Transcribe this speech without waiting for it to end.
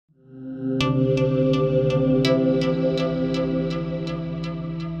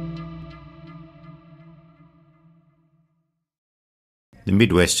The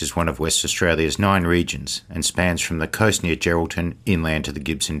Midwest is one of West Australia's 9 regions and spans from the coast near Geraldton inland to the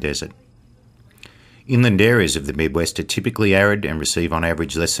Gibson Desert. Inland areas of the Midwest are typically arid and receive on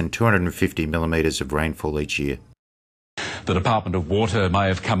average less than 250 millimetres of rainfall each year. The Department of Water may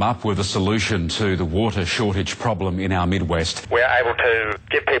have come up with a solution to the water shortage problem in our Midwest. We're able to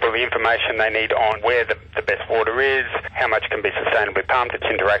give people the information they need on where the best water is, how much can be sustainably pumped, its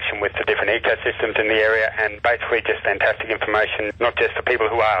interaction with the different ecosystems in the area, and basically just fantastic information, not just for people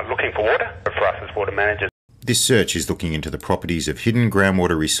who are looking for water, but for us as water managers. This search is looking into the properties of hidden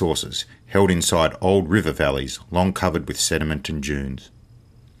groundwater resources held inside old river valleys long covered with sediment and dunes.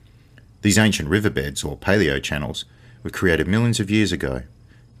 These ancient riverbeds, or palaeochannels, were created millions of years ago,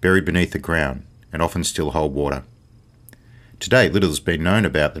 buried beneath the ground, and often still hold water. To date, little has been known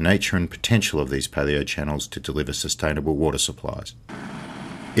about the nature and potential of these palaeochannels to deliver sustainable water supplies.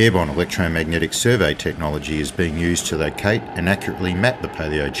 Airborne electromagnetic survey technology is being used to locate and accurately map the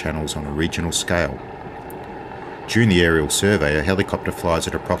palaeochannels on a regional scale. During the aerial survey, a helicopter flies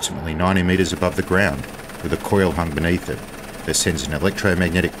at approximately 90 metres above the ground, with a coil hung beneath it that sends an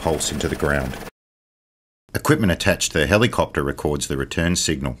electromagnetic pulse into the ground. Equipment attached to the helicopter records the return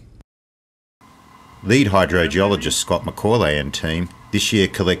signal. Lead hydrogeologist Scott McCauley and team this year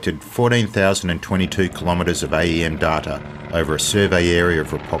collected 14,022 kilometres of AEM data over a survey area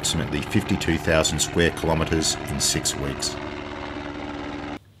of approximately 52,000 square kilometres in 6 weeks.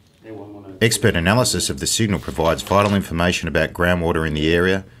 Expert analysis of the signal provides vital information about groundwater in the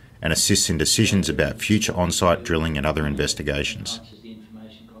area and assists in decisions about future on-site drilling and other investigations.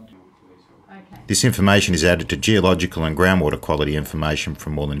 This information is added to geological and groundwater quality information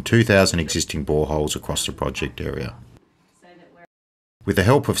from more than 2,000 existing boreholes across the project area. With the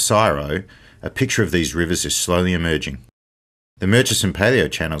help of CSIRO, a picture of these rivers is slowly emerging. The Murchison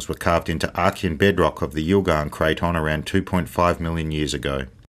palaeochannels were carved into Archean bedrock of the Yilgarn Craton around 2.5 million years ago.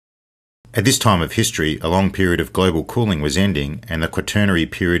 At this time of history, a long period of global cooling was ending and the Quaternary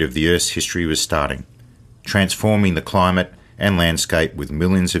period of the Earth's history was starting, transforming the climate and landscape with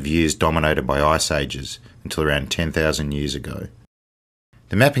millions of years dominated by ice ages until around 10,000 years ago.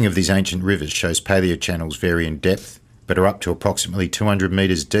 The mapping of these ancient rivers shows palaeochannels vary in depth but are up to approximately 200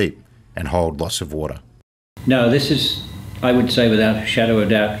 metres deep and hold lots of water. No, this is, I would say without a shadow of a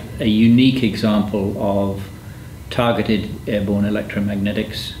doubt, a unique example of targeted airborne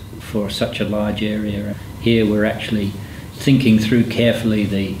electromagnetics for such a large area. Here we're actually thinking through carefully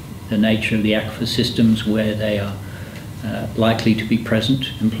the nature of the aquifer systems, where they are likely to be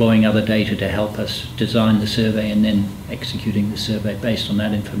present, employing other data to help us design the survey and then executing the survey based on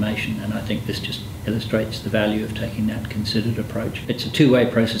that information. And I think this just illustrates the value of taking that considered approach. It's a two-way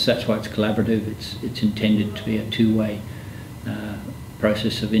process, that's why it's collaborative. It's intended to be a two-way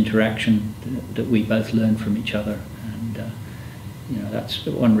process of interaction that we both learn from each other. And that's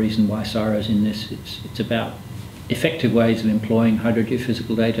one reason why CSIRO's in this. It's about effective ways of employing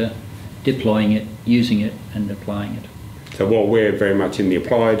hydrogeophysical data, deploying it, using it, and applying it. So while we're very much in the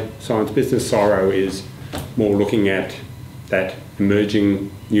applied science business, CSIRO is more looking at that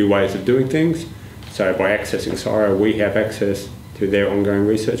emerging new ways of doing things. So by accessing CSIRO, we have access to their ongoing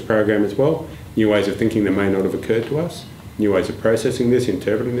research program as well. New ways of thinking that may not have occurred to us, new ways of processing this,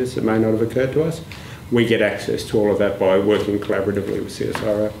 interpreting this that may not have occurred to us. We get access to all of that by working collaboratively with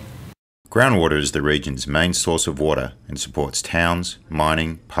CSIRO. Groundwater is the region's main source of water and supports towns,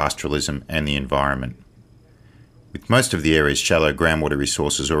 mining, pastoralism and the environment. With most of the area's shallow groundwater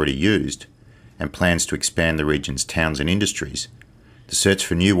resources already used, and plans to expand the region's towns and industries, the search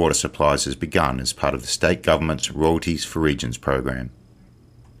for new water supplies has begun as part of the state government's Royalties for Regions program.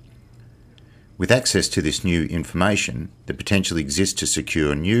 With access to this new information, the potential exists to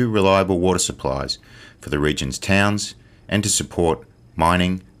secure new reliable water supplies for the region's towns and to support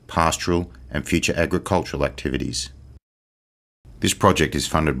mining, pastoral and future agricultural activities. This project is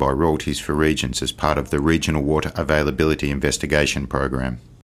funded by Royalties for Regions as part of the Regional Water Availability Investigation Program.